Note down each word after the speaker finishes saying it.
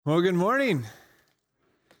Well, good morning.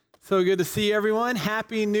 So good to see everyone.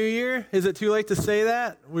 Happy New Year. Is it too late to say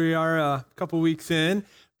that? We are a couple weeks in,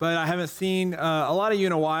 but I haven't seen a lot of you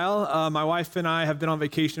in a while. My wife and I have been on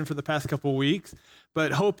vacation for the past couple weeks,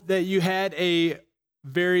 but hope that you had a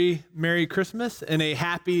very Merry Christmas and a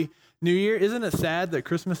Happy New Year. Isn't it sad that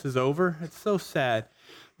Christmas is over? It's so sad.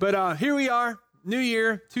 But here we are, New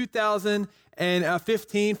Year 2015.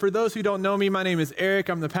 For those who don't know me, my name is Eric.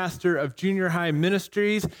 I'm the pastor of Junior High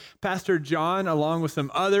Ministries. Pastor John, along with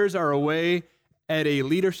some others, are away at a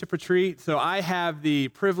leadership retreat. So I have the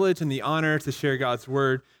privilege and the honor to share God's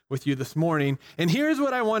word with you this morning. And here's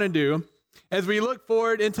what I want to do. As we look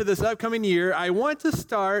forward into this upcoming year, I want to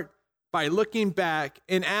start by looking back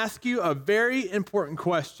and ask you a very important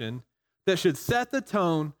question that should set the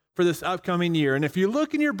tone for this upcoming year. And if you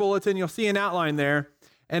look in your bulletin, you'll see an outline there.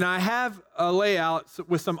 And I have a layout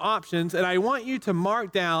with some options, and I want you to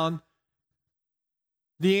mark down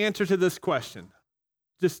the answer to this question.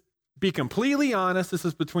 Just be completely honest. This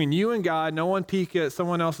is between you and God. No one peek at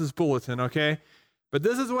someone else's bulletin, okay? But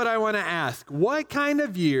this is what I want to ask. What kind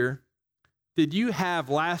of year did you have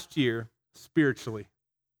last year spiritually?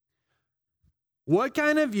 What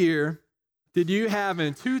kind of year did you have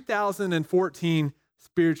in 2014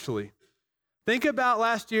 spiritually? Think about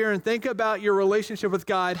last year and think about your relationship with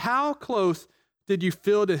God. How close did you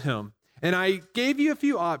feel to Him? And I gave you a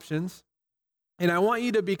few options, and I want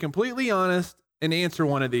you to be completely honest and answer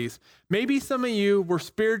one of these. Maybe some of you were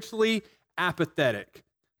spiritually apathetic.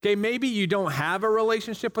 Okay, maybe you don't have a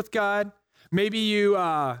relationship with God. Maybe you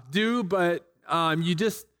do, but you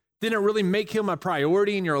just didn't really make Him a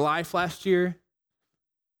priority in your life last year.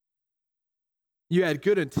 You had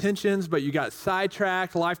good intentions, but you got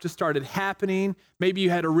sidetracked. Life just started happening. Maybe you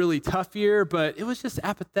had a really tough year, but it was just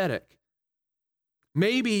apathetic.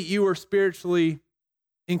 Maybe you were spiritually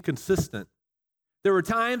inconsistent. There were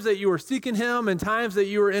times that you were seeking Him and times that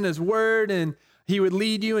you were in His Word and He would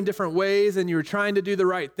lead you in different ways and you were trying to do the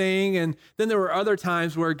right thing. And then there were other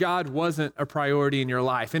times where God wasn't a priority in your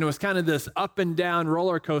life. And it was kind of this up and down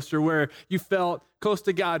roller coaster where you felt close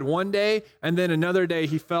to God one day and then another day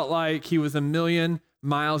He felt like He was a million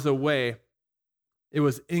miles away. It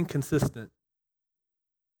was inconsistent.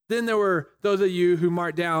 Then there were those of you who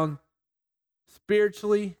marked down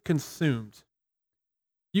spiritually consumed.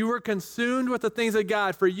 You were consumed with the things of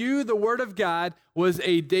God. For you, the Word of God was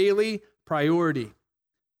a daily priority.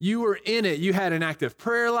 You were in it. You had an active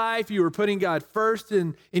prayer life. You were putting God first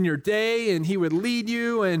in your day, and He would lead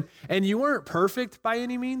you. And you weren't perfect by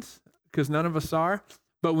any means, because none of us are.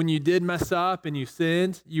 But when you did mess up and you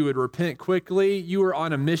sinned, you would repent quickly. You were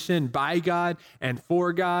on a mission by God and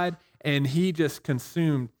for God, and He just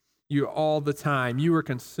consumed you all the time. You were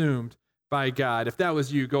consumed by God. If that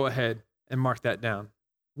was you, go ahead and mark that down.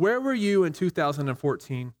 Where were you in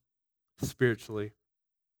 2014 spiritually?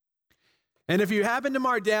 And if you happen to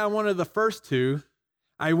mark down one of the first two,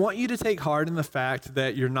 I want you to take heart in the fact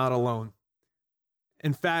that you're not alone.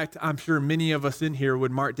 In fact, I'm sure many of us in here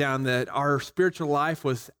would mark down that our spiritual life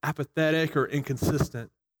was apathetic or inconsistent.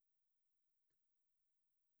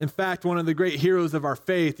 In fact, one of the great heroes of our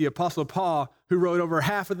faith, the Apostle Paul, who wrote over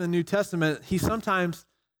half of the New Testament, he sometimes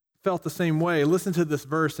felt the same way. Listen to this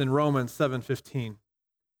verse in Romans 7:15.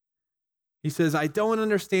 He says, I don't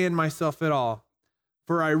understand myself at all,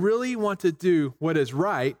 for I really want to do what is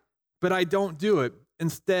right, but I don't do it.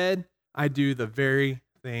 Instead, I do the very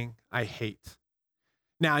thing I hate.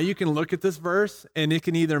 Now, you can look at this verse, and it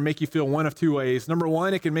can either make you feel one of two ways. Number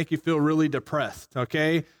one, it can make you feel really depressed,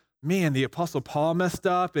 okay? Man, the Apostle Paul messed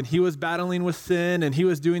up, and he was battling with sin, and he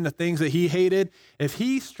was doing the things that he hated. If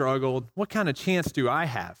he struggled, what kind of chance do I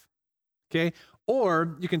have? Okay?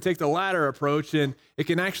 Or you can take the latter approach, and it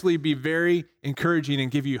can actually be very encouraging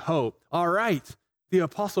and give you hope. All right, the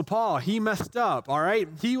Apostle Paul, he messed up, all right?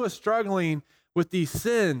 He was struggling with these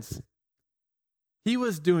sins. He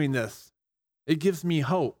was doing this. It gives me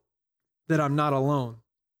hope that I'm not alone.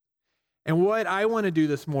 And what I want to do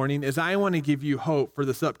this morning is I want to give you hope for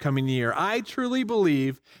this upcoming year. I truly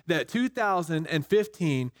believe that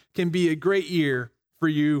 2015 can be a great year for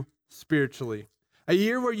you spiritually. A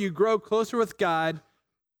year where you grow closer with God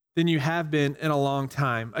than you have been in a long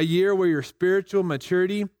time. A year where your spiritual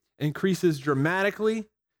maturity increases dramatically.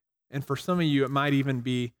 And for some of you, it might even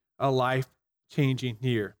be a life-changing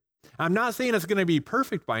year. I'm not saying it's going to be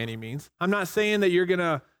perfect by any means. I'm not saying that you're going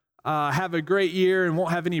to have a great year and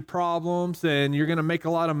won't have any problems and you're going to make a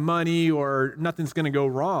lot of money or nothing's going to go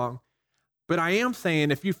wrong. But I am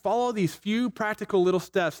saying if you follow these few practical little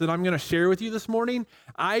steps that I'm going to share with you this morning,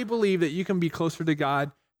 I believe that you can be closer to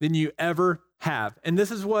God than you ever have. And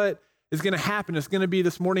this is what is going to happen. It's going to be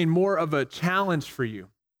this morning more of a challenge for you.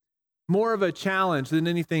 more of a challenge than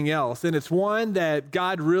anything else. And it's one that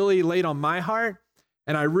God really laid on my heart,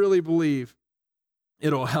 and I really believe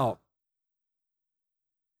it'll help.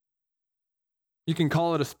 You can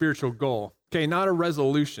call it a spiritual goal. Okay, not a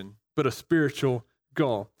resolution, but a spiritual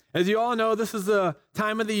goal. As you all know, this is the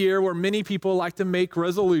time of the year where many people like to make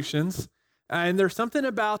resolutions. And there's something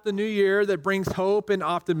about the new year that brings hope and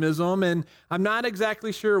optimism. And I'm not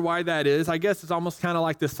exactly sure why that is. I guess it's almost kind of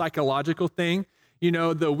like this psychological thing. You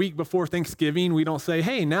know, the week before Thanksgiving, we don't say,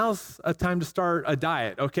 hey, now's a time to start a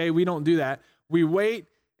diet. Okay, we don't do that. We wait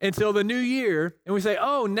until the new year and we say,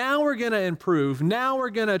 oh, now we're going to improve. Now we're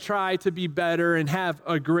going to try to be better and have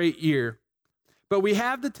a great year. But we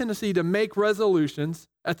have the tendency to make resolutions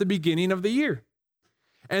at the beginning of the year.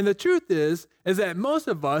 And the truth is that most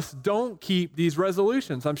of us don't keep these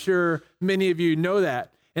resolutions. I'm sure many of you know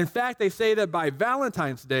that. In fact, they say that by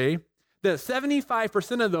Valentine's Day, that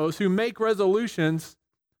 75% of those who make resolutions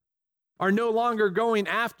are no longer going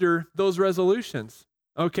after those resolutions.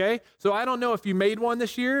 Okay? So I don't know if you made one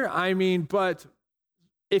this year. But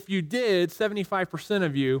if you did, 75%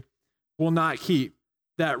 of you will not keep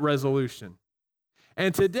that resolution.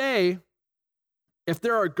 And today, if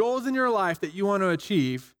there are goals in your life that you want to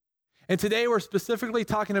achieve, and today we're specifically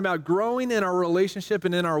talking about growing in our relationship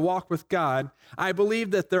and in our walk with God, I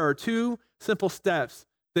believe that there are two simple steps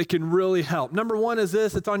that can really help. Number one is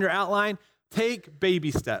this, it's on your outline, take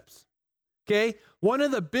baby steps, okay? One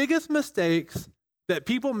of the biggest mistakes that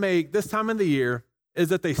people make this time of the year is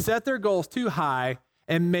that they set their goals too high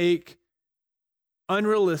and make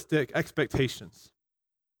unrealistic expectations.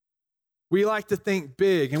 We like to think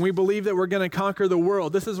big, and we believe that we're going to conquer the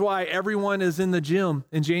world. This is why everyone is in the gym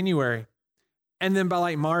in January. And then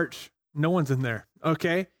by March, no one's in there,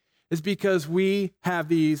 okay? It's because we have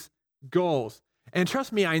these goals. And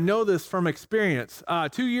trust me, I know this from experience.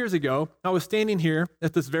 2 years ago, I was standing here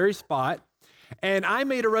at this very spot, and I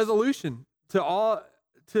made a resolution to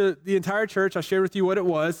the entire church. I shared with you what it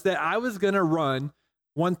was, that I was going to run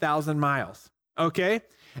 1,000 miles, okay?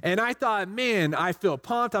 And I thought, man, I feel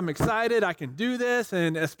pumped. I'm excited. I can do this.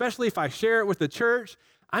 And especially if I share it with the church,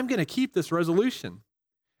 I'm going to keep this resolution.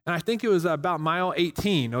 And I think it was about mile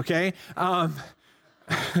 18, okay? I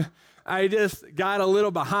just got a little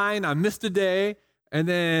behind. I missed a day, and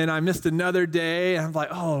then I missed another day. And I'm like,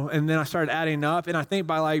 oh, and then I started adding up. And I think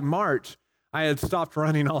by March, I had stopped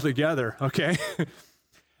running altogether, okay?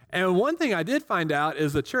 And one thing I did find out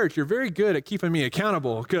is the church, you're very good at keeping me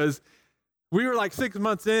accountable, because we were 6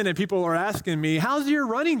 months in and people were asking me, how's your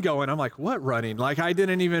running going? I'm like, what running? I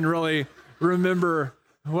didn't even really remember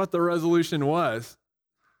what the resolution was.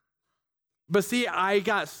 But see, I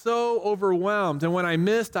got so overwhelmed. And when I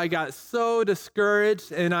missed, I got so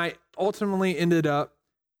discouraged, and I ultimately ended up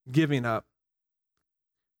giving up.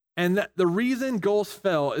 And the reason goals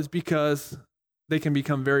fail is because they can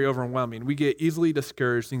become very overwhelming. We get easily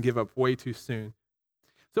discouraged and give up way too soon.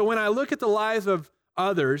 So when I look at the lives of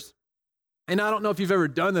others, and I don't know if you've ever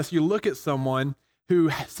done this, you look at someone who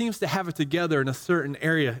seems to have it together in a certain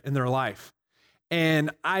area in their life.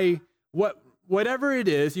 And whatever it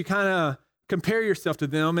is, you kind of compare yourself to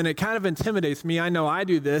them, and it kind of intimidates me. I know I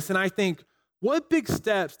do this, and I think, what big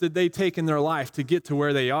steps did they take in their life to get to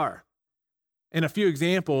where they are? And a few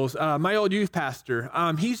examples, my old youth pastor,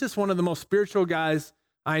 he's just one of the most spiritual guys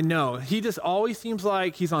I know. He just always seems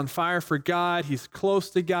like he's on fire for God. He's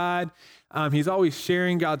close to God. He's always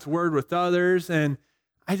sharing God's word with others. And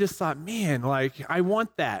I just thought, man, I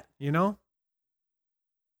want that, you know?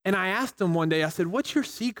 And I asked him one day, I said, what's your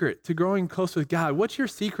secret to growing close with God? What's your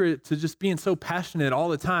secret to just being so passionate all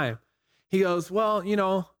the time? He goes, well,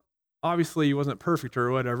 obviously he wasn't perfect or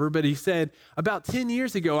whatever, but he said, about 10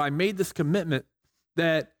 years ago, I made this commitment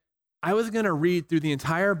that I was going to read through the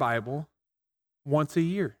entire Bible once a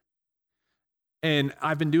year. And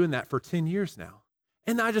I've been doing that for 10 years now.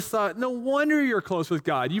 And I just thought, no wonder you're close with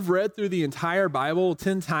God. You've read through the entire Bible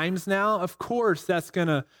 10 times now. Of course, that's going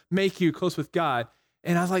to make you close with God.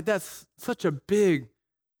 And I was like, that's such a big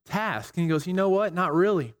task. And he goes, you know what? Not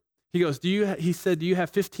really. He goes, he said, do you have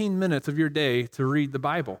 15 minutes of your day to read the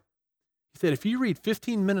Bible? He said, if you read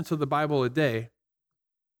 15 minutes of the Bible a day,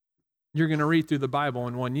 you're going to read through the Bible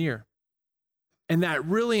in 1 year. And that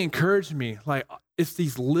really encouraged me. It's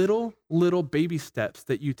these little baby steps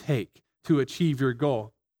that you take to achieve your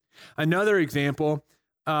goal. Another example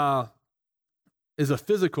is a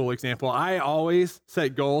physical example. I always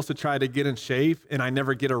set goals to try to get in shape, and I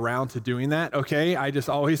never get around to doing that, okay? I just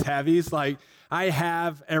always have these. I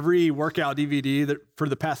have every workout DVD that for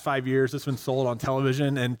the past 5 years that's been sold on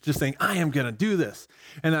television, and just saying, I am going to do this.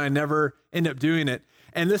 And then I never end up doing it.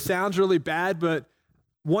 And this sounds really bad, but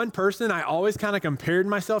one person I always kind of compared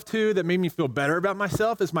myself to that made me feel better about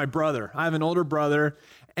myself is my brother. I have an older brother,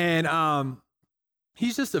 and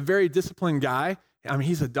he's just a very disciplined guy. I mean,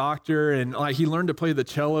 he's a doctor, and like he learned to play the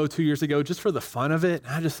cello 2 years ago just for the fun of it.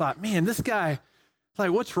 And I just thought, man, this guy,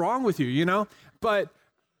 like, what's wrong with you, you know? But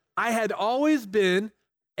I had always been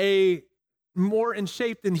more in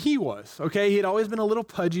shape than he was, okay? He had always been a little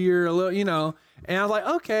pudgier, a little, you know, and I was like,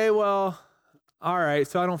 okay, well, all right,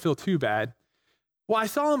 so I don't feel too bad. Well, I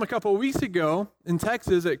saw him a couple of weeks ago in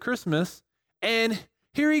Texas at Christmas, and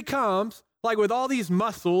here he comes, like with all these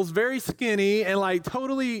muscles, very skinny and like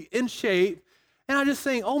totally in shape. And I'm just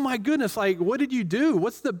saying, oh my goodness, like, what did you do?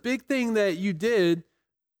 What's the big thing that you did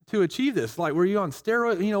to achieve this? Like, were you on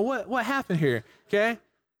steroids? You know, what happened here? Okay.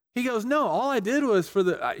 He goes, no, all I did was for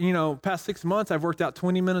the, past 6 months, I've worked out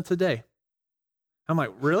 20 minutes a day. I'm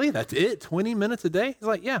like, really? That's it? 20 minutes a day? He's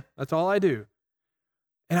like, yeah, that's all I do.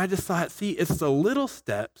 And I just thought, see, it's the little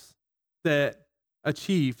steps that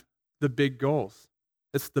achieve the big goals.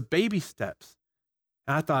 It's the baby steps.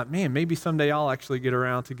 And I thought, man, maybe someday I'll actually get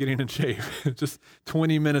around to getting in shape. Just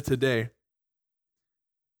 20 minutes a day.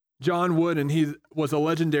 John Wooden, he was a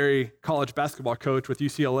legendary college basketball coach with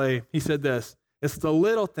UCLA. He said this, it's the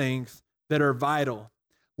little things that are vital.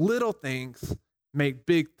 Little things make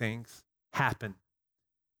big things happen.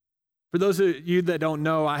 For those of you that don't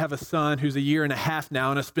know, I have a son who's 1.5 years now,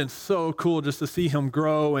 and it's been so cool just to see him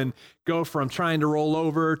grow and go from trying to roll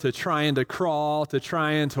over to trying to crawl to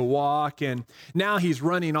trying to walk. And now he's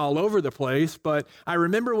running all over the place. But I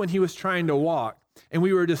remember when he was trying to walk, and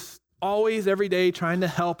we were just always every day trying to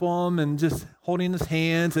help him and just holding his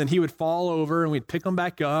hands, and he would fall over and we'd pick him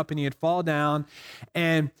back up and he'd fall down.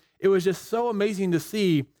 And it was just so amazing to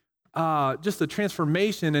see just the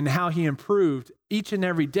transformation and how he improved each and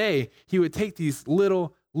every day. He would take these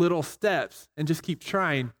little steps and just keep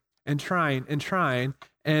trying and trying and trying.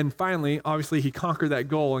 And finally, obviously, he conquered that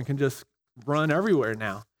goal and can just run everywhere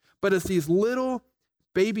now. But it's these little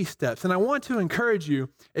baby steps. And I want to encourage you,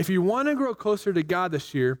 if you want to grow closer to God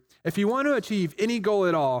this year, if you want to achieve any goal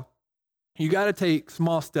at all, you got to take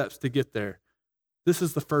small steps to get there. This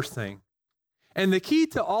is the first thing. And the key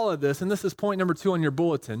to all of this, and this is point number 2 on your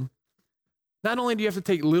bulletin, not only do you have to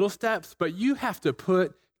take little steps, but you have to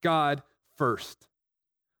put God first.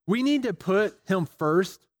 We need to put him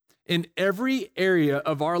first in every area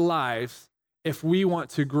of our lives if we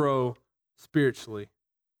want to grow spiritually.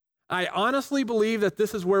 I honestly believe that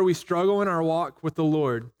this is where we struggle in our walk with the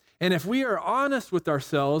Lord. And if we are honest with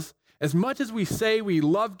ourselves, as much as we say we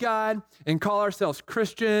love God and call ourselves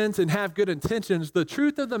Christians and have good intentions, the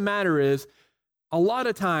truth of the matter is, a lot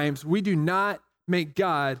of times we do not make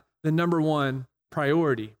God the number one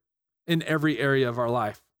priority in every area of our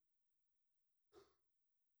life.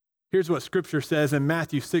 Here's what Scripture says in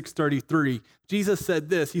Matthew 6:33. Jesus said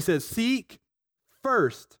this. He said, seek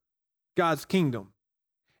first God's kingdom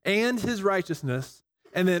and his righteousness,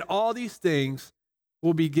 and then all these things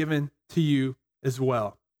will be given to you as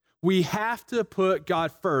well. We have to put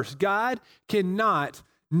God first. God cannot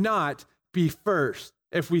not be first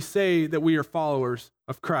if we say that we are followers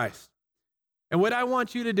of Christ. And what I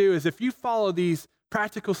want you to do is, if you follow these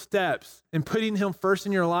practical steps in putting him first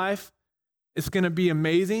in your life, it's going to be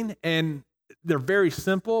amazing. And they're very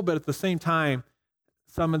simple, but at the same time,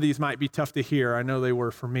 some of these might be tough to hear. I know they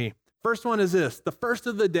were for me. First one is this: the first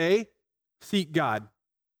of the day, seek God.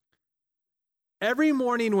 Every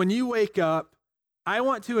morning when you wake up, I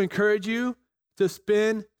want to encourage you to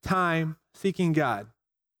spend time seeking God.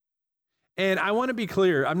 And I want to be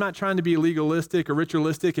clear, I'm not trying to be legalistic or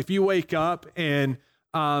ritualistic. If you wake up and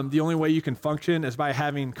the only way you can function is by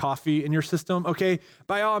having coffee in your system, okay,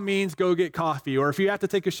 by all means, go get coffee. Or if you have to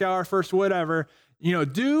take a shower first, whatever,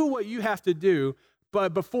 do what you have to do.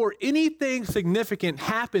 But before anything significant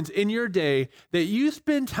happens in your day, that you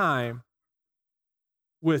spend time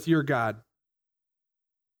with your God.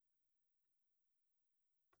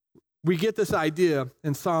 We get this idea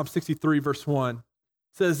in Psalm 63, verse 1.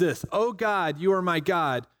 It says this: "O God, you are my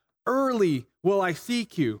God. Early will I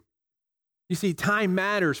seek you." You see, time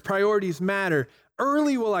matters. Priorities matter.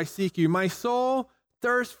 Early will I seek you. My soul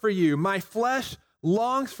thirsts for you. My flesh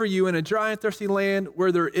longs for you in a dry and thirsty land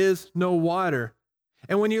where there is no water.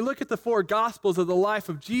 And when you look at the 4 Gospels of the life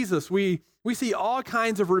of Jesus, we see all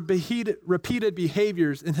kinds of repeated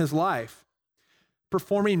behaviors in his life.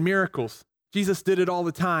 Performing miracles. Jesus did it all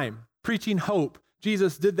the time. Preaching hope.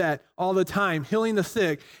 Jesus did that all the time. Healing the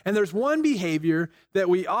sick. And there's one behavior that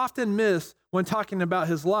we often miss when talking about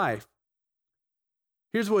his life.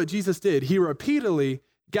 Here's what Jesus did. He repeatedly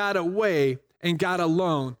got away and got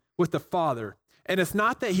alone with the Father. And it's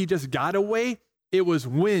not that he just got away. It was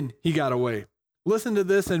when he got away. Listen to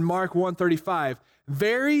this in Mark 1:35.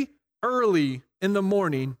 Very early in the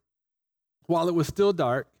morning, while it was still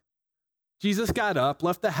dark, Jesus got up,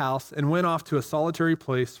 left the house, and went off to a solitary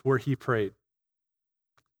place where he prayed.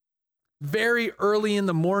 Very early in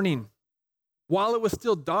the morning, while it was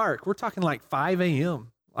still dark, we're talking like 5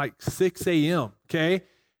 a.m., like 6 a.m., okay?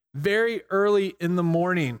 Very early in the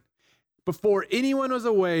morning, before anyone was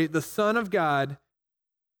awake, the Son of God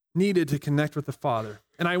needed to connect with the Father.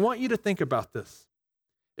 And I want you to think about this.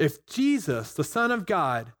 If Jesus, the Son of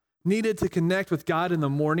God, needed to connect with God in the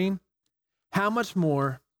morning, how much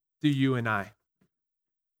more do you and I?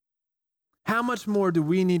 How much more do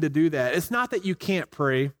we need to do that? It's not that you can't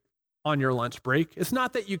pray on your lunch break. It's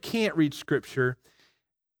not that you can't read scripture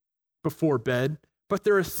before bed, but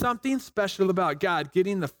there is something special about God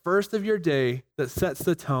getting the first of your day that sets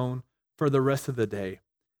the tone for the rest of the day.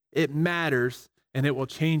 It matters, and it will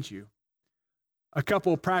change you. A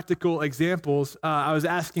couple of practical examples. I was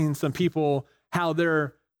asking some people how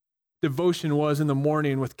their devotion was in the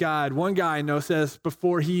morning with God. One guy I know says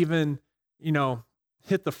before he even,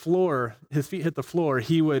 hit the floor, his feet hit the floor,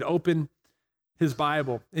 he would open his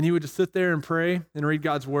Bible and he would just sit there and pray and read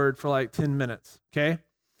God's word for like 10 minutes, okay?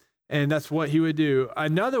 And that's what he would do.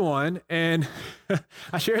 Another one, and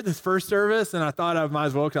I shared this first service and I thought I might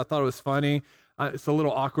as well because I thought it was funny. It's a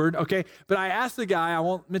little awkward, okay? But I asked the guy, I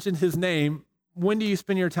won't mention his name, when do you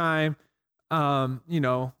spend your time,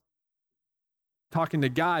 talking to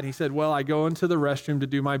God? He said, well, I go into the restroom to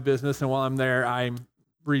do my business, and while I'm there, I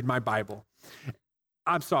read my Bible.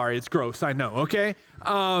 I'm sorry, it's gross, I know, okay?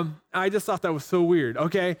 I just thought that was so weird,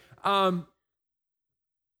 okay? I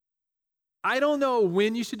don't know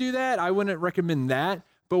when you should do that. I wouldn't recommend that.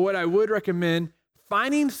 But what I would recommend,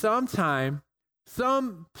 finding some time,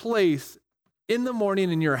 some place in the morning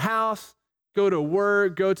in your house, go to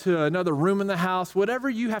work, go to another room in the house, whatever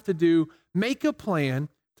you have to do, make a plan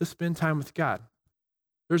to spend time with God.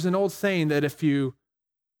 There's an old saying that if you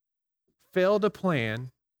fail to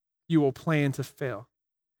plan, you will plan to fail.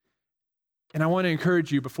 And I want to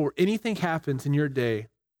encourage you, before anything happens in your day,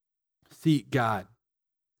 seek God.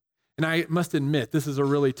 And I must admit, this is a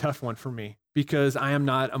really tough one for me because I am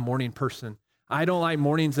not a morning person. I don't like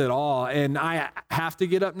mornings at all. And I have to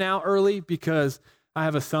get up now early because I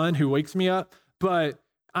have a son who wakes me up. But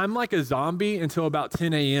I'm like a zombie until about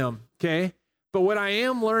 10 a.m., okay? But what I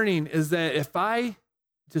am learning is that if I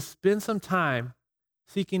just spend some time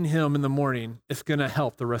seeking him in the morning, it's going to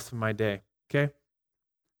help the rest of my day, okay?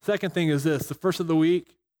 Second thing is this. The first of the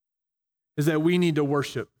week is that we need to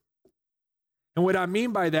worship. And what I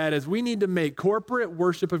mean by that is we need to make corporate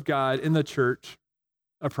worship of God in the church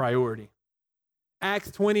a priority. Acts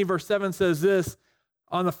 20 verse 7 says this,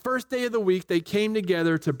 on the first day of the week, they came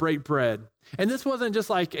together to break bread. And this wasn't just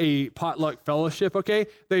like a potluck fellowship, okay?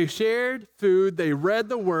 They shared food, they read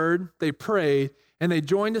the word, they prayed, and they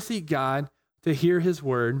joined to seek God, to hear his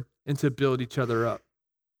word, and to build each other up.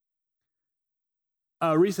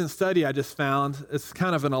 A recent study I just found, it's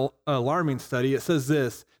kind of an alarming study. It says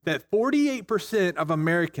this, that 48% of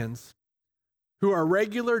Americans who are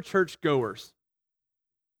regular church goers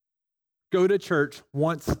go to church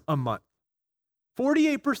once a month.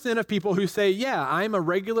 48% of people who say, yeah, I'm a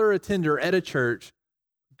regular attender at a church,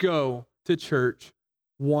 go to church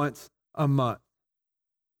once a month.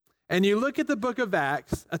 And you look at the book of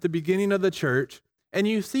Acts at the beginning of the church, and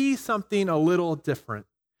you see something a little different.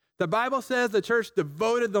 The Bible says the church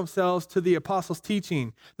devoted themselves to the apostles'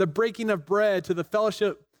 teaching, the breaking of bread, to the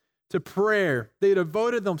fellowship, to prayer. They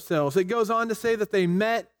devoted themselves. It goes on to say that they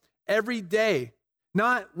met every day,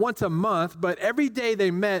 not once a month, but every day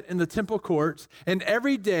they met in the temple courts, and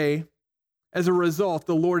every day, as a result,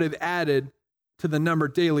 the Lord had added to the number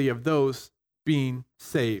daily of those being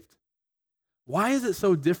saved. Why is it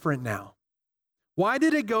so different now? Why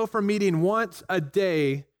did it go from meeting once a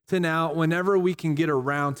day to now whenever we can get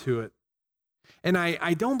around to it? And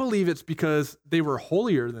I don't believe it's because they were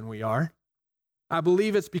holier than we are. I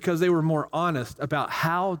believe it's because they were more honest about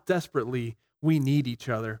how desperately we need each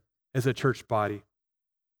other as a church body.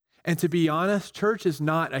 And to be honest, church is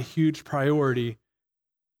not a huge priority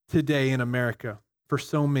today in America for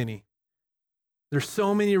so many. There's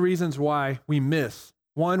so many reasons why we miss.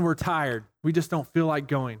 One, we're tired. We just don't feel like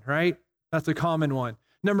going, right? That's a common one.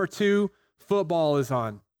 Number two, football is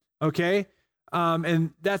on, okay?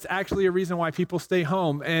 And that's actually a reason why people stay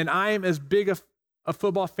home. And I am as big a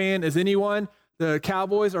football fan as anyone. The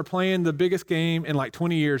Cowboys are playing the biggest game in like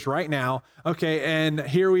 20 years right now, okay? And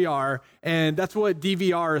here we are. And that's what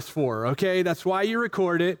DVR is for, okay? That's why you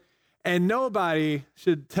record it. And nobody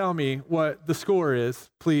should tell me what the score is.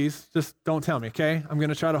 Please, just don't tell me, okay? I'm going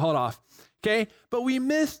to try to hold off, okay? But we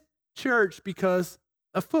miss church because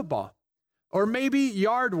of football, or maybe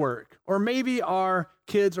yard work, or maybe our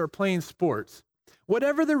kids are playing sports.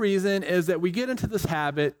 Whatever the reason is that we get into this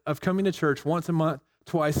habit of coming to church once a month,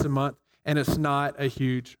 twice a month, and it's not a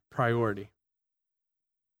huge priority.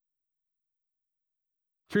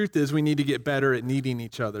 Truth is, we need to get better at needing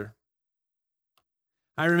each other.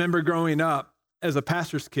 I remember growing up as a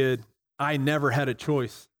pastor's kid, I never had a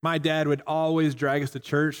choice. My dad would always drag us to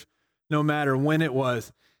church, no matter when it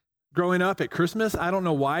was. Growing up at Christmas, I don't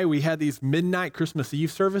know why, we had these midnight Christmas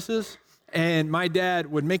Eve services, and my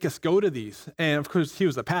dad would make us go to these. And of course, he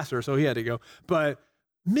was a pastor, so he had to go. But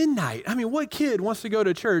midnight, I mean, what kid wants to go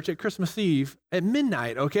to church at Christmas Eve at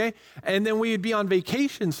midnight, okay? And then we'd be on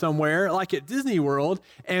vacation somewhere, like at Disney World,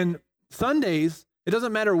 and Sundays, it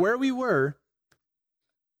doesn't matter where we were,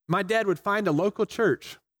 my dad would find a local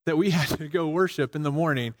church that we had to go worship in the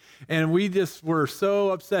morning. And we just were so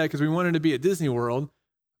upset because we wanted to be at Disney World,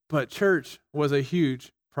 but church was a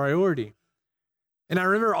huge priority. And I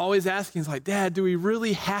remember always asking, like, Dad, do we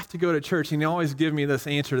really have to go to church? And he always give me this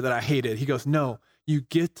answer that I hated. He goes, no, you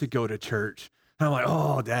get to go to church. And I'm like,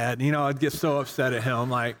 oh, Dad, I'd get so upset at him.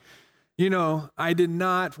 Like, I did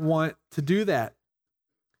not want to do that.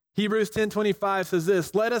 Hebrews 10:25 says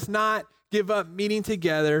this, let us not give up meeting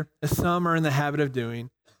together as some are in the habit of doing,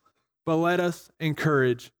 but let us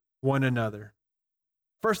encourage one another.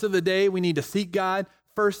 First of the day, we need to seek God.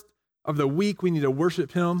 First of the week, we need to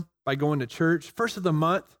worship him by going to church. First of the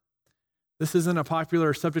month, this isn't a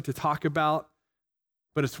popular subject to talk about,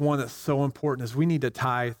 but it's one that's so important, is we need to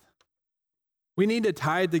tithe. We need to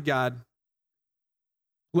tithe to God.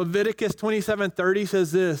 Leviticus 27:30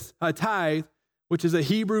 says this, a tithe, which is a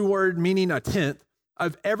Hebrew word meaning a tenth,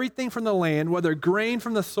 of everything from the land, whether grain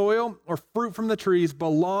from the soil or fruit from the trees,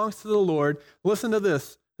 belongs to the Lord. Listen to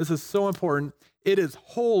this. This is so important. It is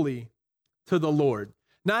holy to the Lord.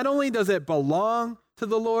 Not only does it belong to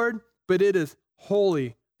the Lord, but it is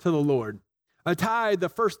holy to the Lord. A tithe, the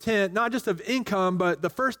first tenth, not just of income, but the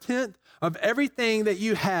first tenth of everything that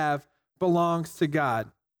you have belongs to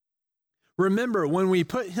God. Remember, when we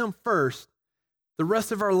put him first, the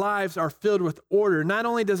rest of our lives are filled with order. Not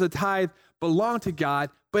only does a tithe belong to God,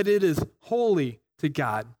 but it is holy to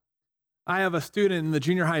God. I have a student in the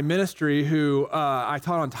junior high ministry who I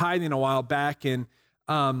taught on tithing a while back, and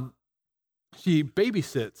she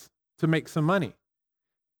babysits to make some money.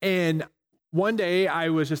 And one day I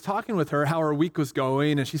was just talking with her how her week was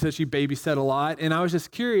going, and she said she babysat a lot, and I was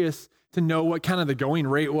just curious to know what kind of the going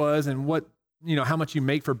rate was and what, how much you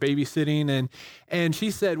make for babysitting. And she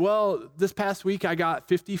said, well, this past week I got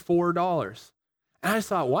 $54. And I just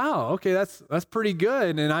thought, wow, okay, that's pretty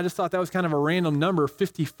good. And I just thought that was kind of a random number,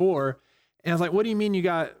 54. And I was like, what do you mean you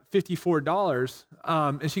got $54?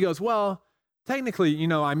 And she goes, well, technically,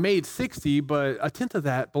 I made 60, but a tenth of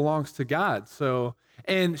that belongs to God. So,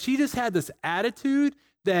 and she just had this attitude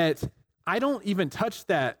that I don't even touch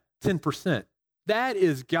that 10%. That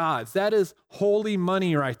is God's. That is holy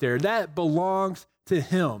money right there. That belongs to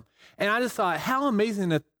him. And I just thought how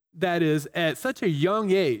amazing that is at such a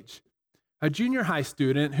young age. A junior high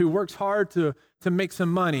student who works hard to make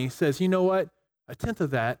some money says, you know what? A tenth of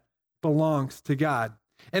that belongs to God.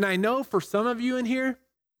 And I know for some of you in here,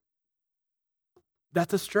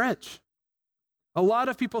 that's a stretch. A lot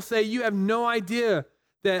of people say, you have no idea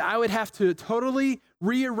that I would have to totally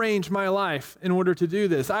rearrange my life in order to do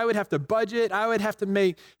this. I would have to budget. I would have to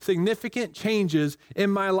make significant changes in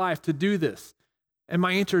my life to do this. And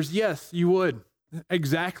my answer is yes, you would.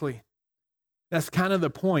 Exactly. That's kind of the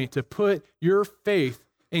point, to put your faith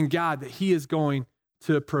in God that he is going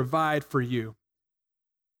to provide for you.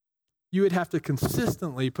 You would have to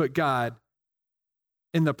consistently put God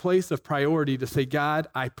in the place of priority to say, God,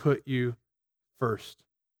 I put you first.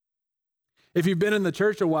 If you've been in the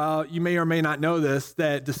church a while, you may or may not know this,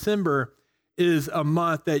 that December is a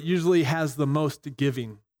month that usually has the most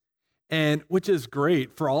giving, and which is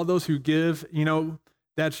great for all those who give.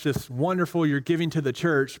 That's just wonderful. You're giving to the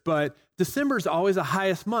church, but December is always the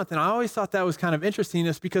highest month. And I always thought that was kind of interesting,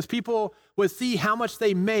 is because people would see how much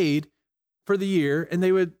they made for the year and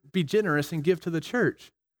they would be generous and give to the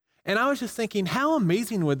church. And I was just thinking, how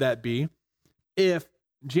amazing would that be if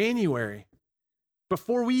January,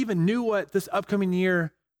 before we even knew what this upcoming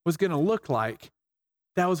year was going to look like,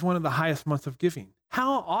 that was one of the highest months of giving?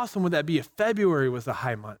 How awesome would that be if February was a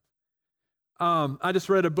high month? I just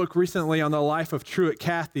read a book recently on the life of Truett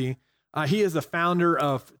Cathy. He is the founder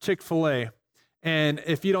of Chick-fil-A. And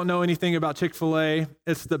if you don't know anything about Chick-fil-A,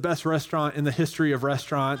 it's the best restaurant in the history of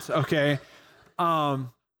restaurants, okay?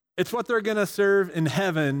 It's what they're going to serve in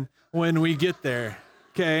heaven when we get there,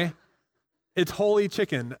 okay? It's holy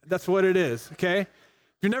chicken. That's what it is, okay?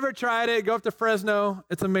 If you've never tried it, go up to Fresno.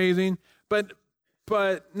 It's amazing. But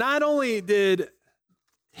not only did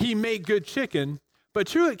he make good chicken, but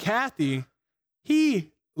Truett Cathy,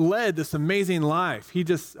 he led this amazing life. He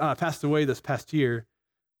just passed away this past year.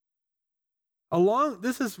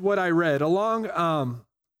 This is what I read. Him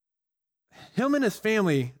and his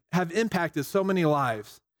family have impacted so many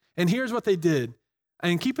lives. And here's what they did.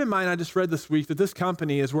 And keep in mind, I just read this week that this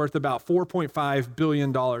company is worth about $4.5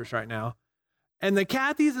 billion right now. And the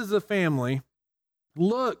Cathys as a family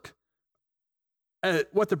look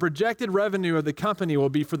at what the projected revenue of the company will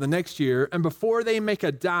be for the next year. And before they make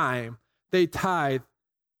a dime, they tithe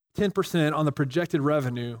 10% on the projected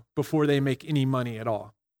revenue before they make any money at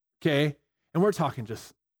all. Okay? And we're talking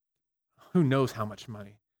just who knows how much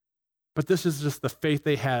money. But this is just the faith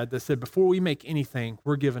they had that said, before we make anything,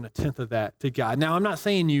 we're giving 1/10 of that to God. Now, I'm not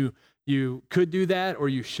saying you could do that or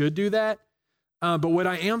you should do that. But what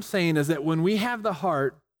I am saying is that when we have the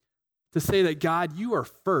heart to say that, God, you are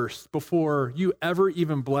first before you ever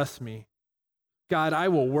even bless me. God, I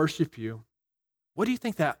will worship you. What do you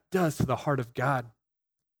think that does to the heart of God?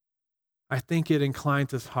 I think it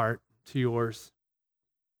inclines his heart to yours.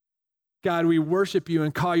 God, we worship you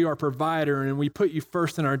and call you our provider, and we put you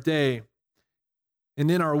first in our day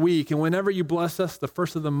and in our week. And whenever you bless us, the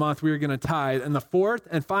first of the month, we are going to tithe. And the fourth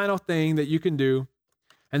and final thing that you can do,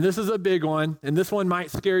 and this is a big one, and this one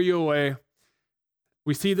might scare you away.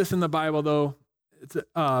 We see this in the Bible, though, it's,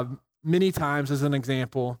 many times as an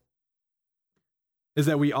example, is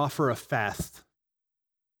that we offer a fast.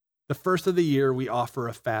 The first of the year, we offer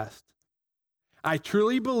a fast. I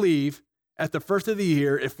truly believe at the first of the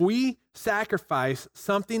year, if we sacrifice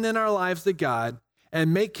something in our lives to God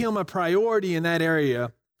and make him a priority in that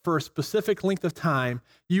area for a specific length of time,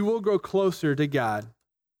 you will grow closer to God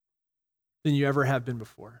than you ever have been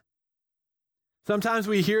before. Sometimes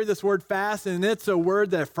we hear this word fast, and it's a word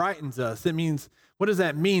that frightens us. It means, what does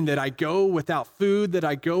that mean? That I go without food, that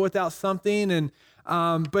I go without something? And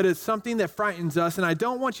but it's something that frightens us, and I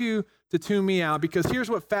don't want you to tune me out, because here's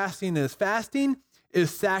what fasting is. Fasting is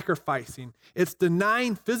sacrificing. It's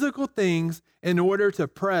denying physical things in order to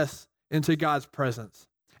press into God's presence.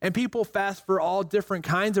 And people fast for all different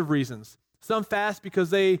kinds of reasons. Some fast because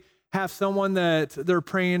they have someone that they're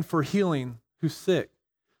praying for healing who's sick.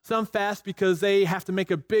 Some fast because they have to make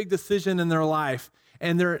a big decision in their life,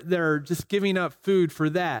 and they're just giving up food for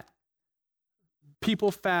that.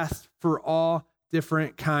 People fast for all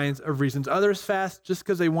different kinds of reasons. Others fast just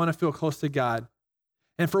because they want to feel close to God.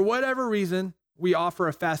 And for whatever reason, we offer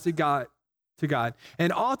a fast to God.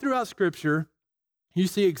 And all throughout Scripture, you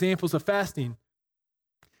see examples of fasting.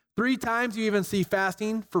 3 times you even see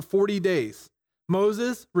fasting for 40 days.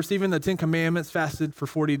 Moses, receiving the 10 Commandments, fasted for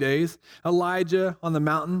 40 days. Elijah on the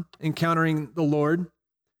mountain, encountering the Lord.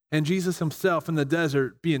 And Jesus himself in the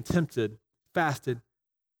desert, being tempted, fasted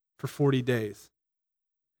for 40 days.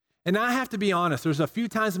 And I have to be honest, there's a few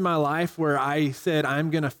times in my life where I said, I'm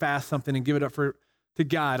going to fast something and give it up to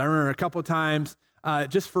God. I remember a couple of times,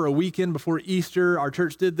 just for a weekend before Easter, our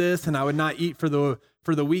church did this, and I would not eat for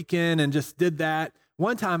the weekend and just did that.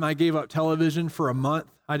 One time I gave up television for a month.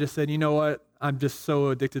 I just said, you know what? I'm just so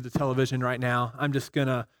addicted to television right now. I'm just going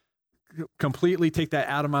to completely take that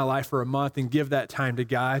out of my life for a month and give that time to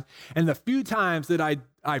God. And the few times that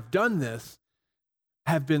I've done this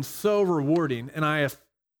have been so rewarding, and I have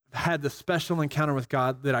had the special encounter with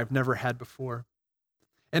God that I've never had before.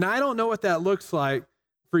 And I don't know what that looks like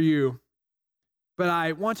for you, but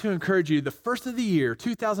I want to encourage you, the first of the year,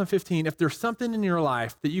 2015, if there's something in your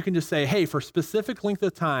life that you can just say, hey, for a specific length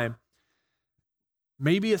of time,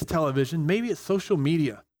 maybe it's television, maybe it's social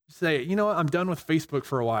media. Say, you know what, I'm done with Facebook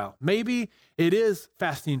for a while. Maybe it is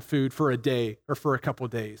fasting food for a day or for a couple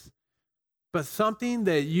of days, but something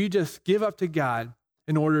that you just give up to God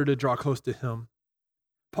in order to draw close to him.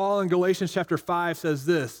 Paul in Galatians chapter 5 says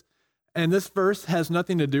this, and this verse has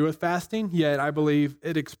nothing to do with fasting, yet I believe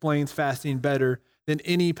it explains fasting better than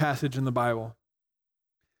any passage in the Bible.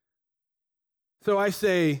 So I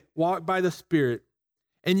say, walk by the Spirit,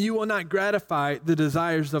 and you will not gratify the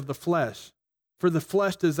desires of the flesh. For the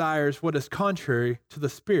flesh desires what is contrary to the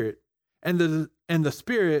Spirit, and the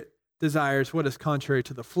Spirit desires what is contrary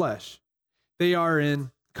to the flesh. They are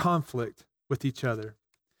in conflict with each other.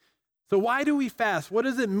 So why do we fast? What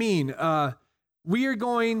does it mean?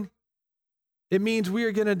 It means we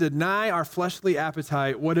are going to deny our fleshly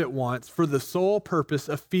appetite what it wants for the sole purpose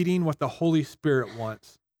of feeding what the Holy Spirit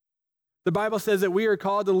wants. The Bible says that we are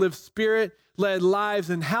called to live Spirit-led lives,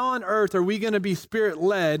 and how on earth are we going to be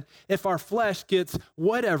Spirit-led if our flesh gets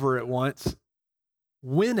whatever it wants,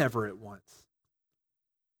 whenever it wants?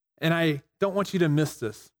 And I don't want you to miss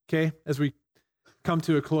this, okay, as we come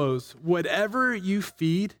to a close. Whatever you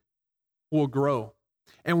feed will grow,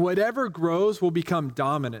 and whatever grows will become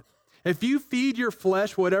dominant. If you feed your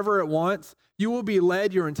flesh whatever it wants, you will be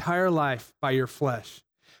led your entire life by your flesh.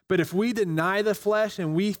 But if we deny the flesh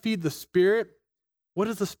and we feed the Spirit, what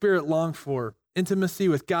does the Spirit long for? Intimacy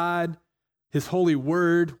with God, His holy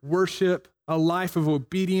word, worship, a life of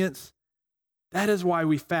obedience. That is why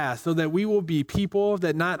we fast, so that we will be people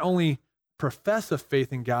that not only profess a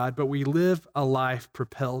faith in God, but we live a life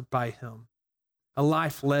propelled by Him, a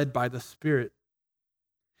life led by the Spirit.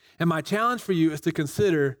 And my challenge for you is to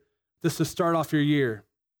consider this to start off your year.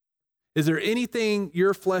 Is there anything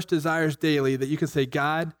your flesh desires daily that you can say,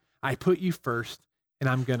 God, I put you first, and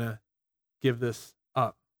I'm going to give this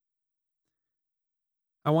up?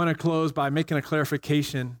 I want to close by making a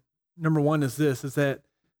clarification. Number one is this, is that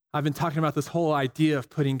I've been talking about this whole idea of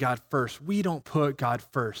putting God first. We don't put God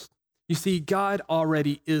first. You see, God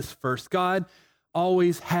already is first. God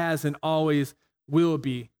always has and always will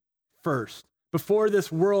be first. Before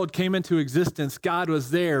this world came into existence, God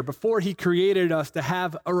was there. Before He created us to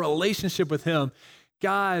have a relationship with Him,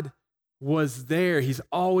 God was there. He's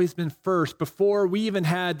always been first. Before we even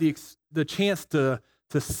had the chance to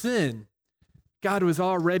sin, God was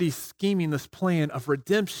already scheming this plan of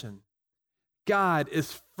redemption. God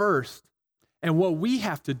is first. And what we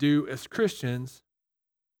have to do as Christians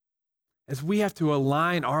is we have to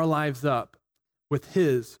align our lives up with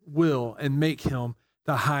His will and make Him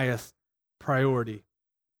the highest priority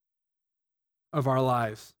of our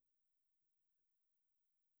lives.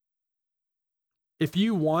 If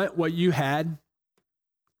you want what you had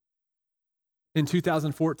in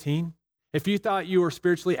 2014, if you thought you were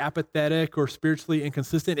spiritually apathetic or spiritually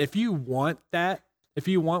inconsistent, if you want that, if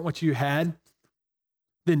you want what you had,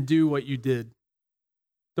 then do what you did.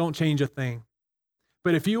 Don't change a thing.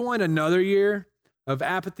 But if you want another year of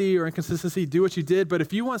apathy or inconsistency, do what you did. But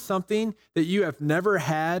if you want something that you have never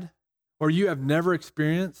had or you have never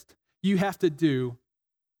experienced, you have to do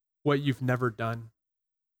what you've never done.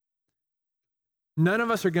 None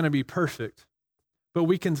of us are going to be perfect, but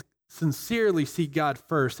we can sincerely seek God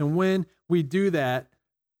first. And when we do that,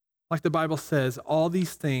 like the Bible says, all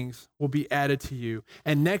these things will be added to you.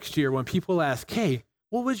 And next year, when people ask, hey,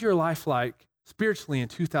 what was your life like spiritually in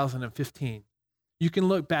 2015? You can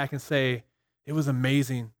look back and say, it was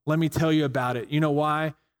amazing. Let me tell you about it. You know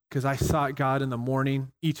why? Because I sought God in the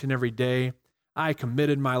morning each and every day. I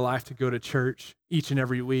committed my life to go to church each and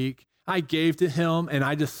every week. I gave to Him, and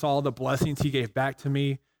I just saw the blessings He gave back to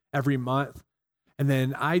me every month. And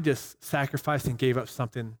then I just sacrificed and gave up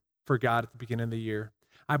something for God at the beginning of the year.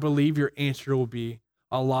 I believe your answer will be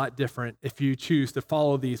a lot different if you choose to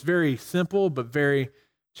follow these very simple but very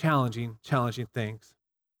challenging things.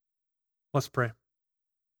 Let's pray.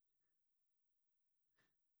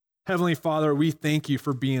 Heavenly Father, we thank you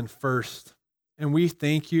for being first, and we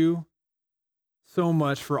thank you so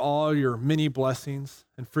much for all your many blessings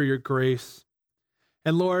and for your grace.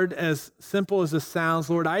 And Lord, as simple as this sounds,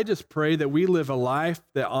 Lord, I just pray that we live a life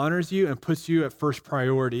that honors you and puts you at first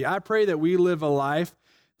priority. I pray that we live a life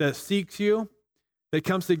that seeks you, that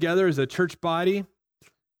comes together as a church body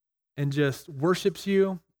and just worships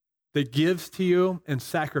you, that gives to you and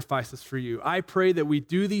sacrifices for you. I pray that we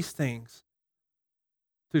do these things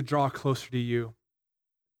to draw closer to you.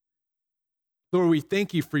 Lord, we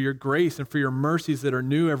thank you for your grace and for your mercies that are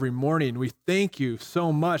new every morning. We thank you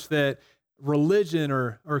so much that religion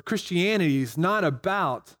or Christianity is not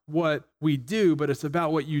about what we do, but it's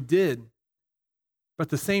about what you did. But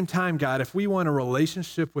at the same time, God, if we want a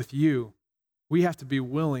relationship with you, we have to be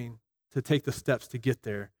willing to take the steps to get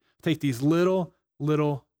there. Take these little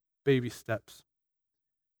baby steps.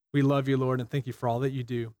 We love you, Lord, and thank you for all that you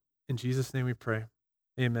do. In Jesus' name we pray.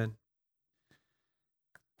 Amen.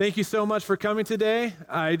 Thank you so much for coming today.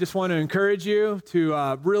 I just want to encourage you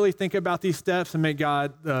to really think about these steps and make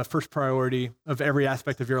God the first priority of every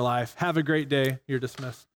aspect of your life. Have a great day. You're dismissed.